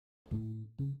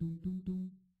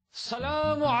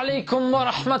Assalamu alaikum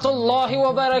wa rahmatullahi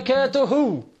wa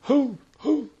barakatuhu.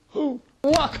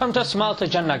 Welcome to Smile to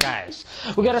Jannah, guys.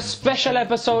 We got a special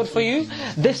episode for you.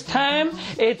 This time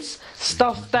it's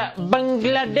stuff that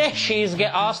Bangladeshis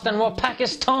get asked and what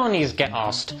Pakistanis get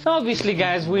asked. Obviously,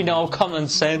 guys, we know common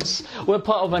sense. We're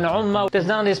part of an ummah. There's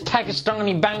now this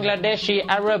Pakistani, Bangladeshi,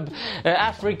 Arab,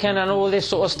 African and all this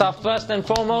sort of stuff. First and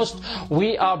foremost,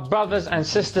 we are brothers and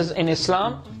sisters in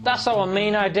Islam. That's our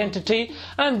main identity.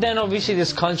 And then obviously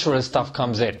this cultural stuff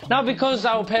comes in. Now, because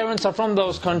our parents are from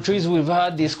those countries, we've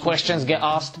heard these questions get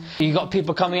asked. You got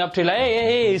people coming up to you like,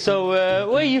 hey, so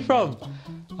where are you from?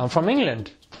 I'm from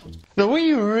England. No, where are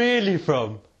you really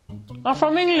from? I'm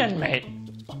from England, mate.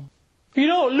 You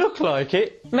don't look like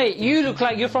it. Mate, you look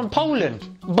like you're from Poland,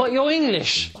 but you're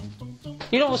English.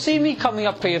 You don't see me coming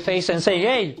up to your face and say,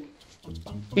 hey,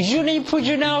 is your name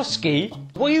Pujanowski?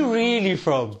 Where are you really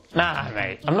from? Nah,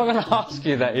 mate, I'm not going to ask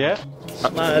you that, yeah?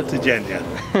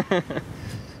 To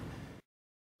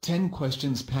 10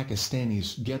 questions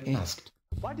Pakistanis get asked.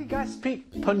 Why do you guys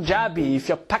speak Punjabi if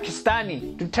you're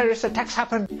Pakistani? Do terrorist attacks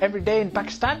happen every day in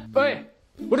Pakistan? Wait,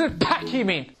 what does Paki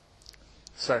mean?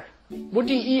 Sir, what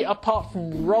do you eat apart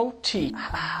from roti?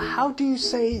 How do you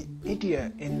say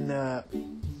idiot in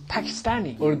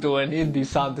Pakistani? Urdu and Hindi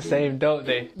sound the same, don't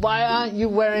they? Why aren't you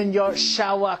wearing your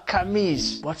shower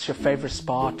kameez? What's your favorite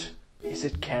sport? Is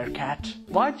it Kerkat?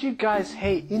 Why do you guys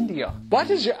hate India? Why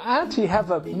does your auntie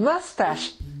have a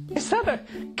mustache? Is that a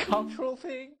cultural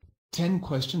thing? 10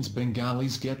 questions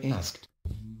Bengalis get asked.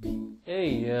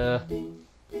 Hey,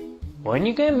 when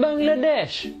you go in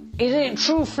Bangladesh, is it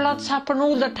true floods happen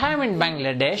all the time in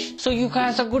Bangladesh, so you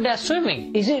guys are good at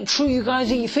swimming? Is it true you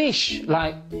guys eat fish,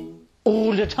 like,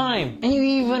 all the time? And you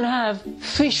even have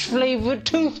fish-flavored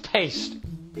toothpaste?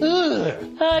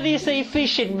 Ugh! How do you say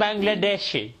fish in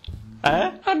Bangladeshi?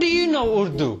 Huh? How do you know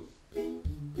Urdu?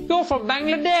 You're from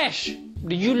Bangladesh.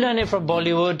 Did you learn it from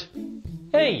Bollywood?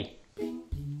 Hey,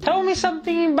 tell me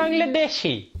something in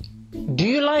Bangladeshi. Do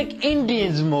you like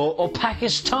Indians more or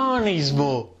Pakistanis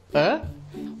more? Huh?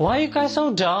 Why are you guys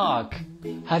so dark?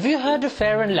 Have you heard of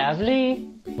Fair and Lovely?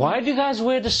 Why do you guys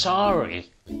wear the sari?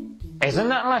 Isn't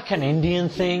that like an Indian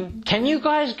thing? Can you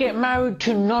guys get married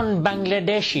to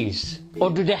non-Bangladeshis? Or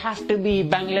do they have to be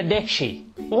Bangladeshi?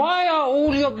 Why are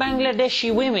all your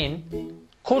Bangladeshi women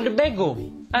called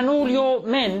Begum and all your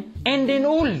men end in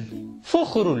ul,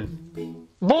 Fukhrul,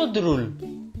 Bodrul,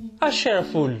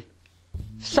 Ashraful,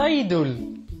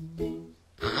 Saidul,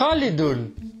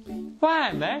 Khalidul?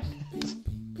 Why, man?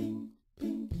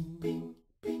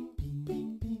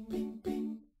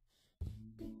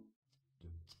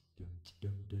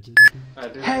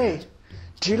 Hey,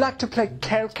 do you like to play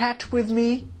Kerkat with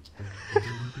me?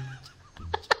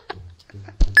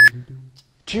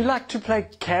 Do you like to play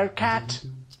Kerkat?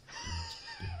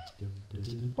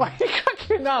 Why are you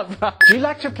cracking up, bro? Do you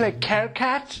like to play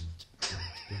Kerkat?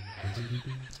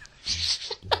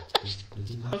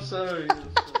 I'm sorry.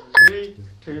 3,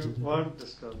 2, 1,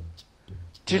 let's go.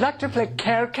 Do you like to play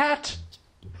Kerkat?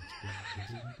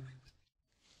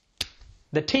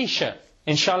 The t-shirt,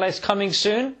 inshallah, is coming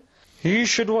soon. You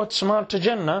should watch Smile to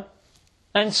Jannah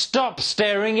and stop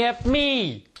staring at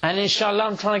me. And inshallah,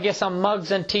 I'm trying to get some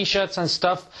mugs and t-shirts and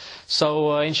stuff.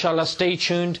 So inshallah, stay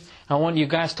tuned. I want you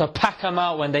guys to pack them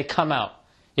out when they come out.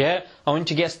 Yeah? I want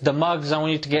you to get the mugs, I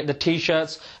want you to get the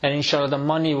t-shirts, and inshallah the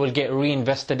money will get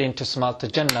reinvested into Smile to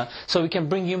Jannah so we can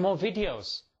bring you more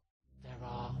videos. There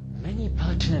are many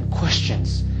pertinent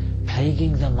questions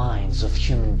plaguing the minds of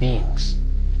human beings.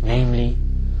 Namely,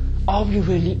 are we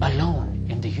really alone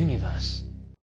in the universe?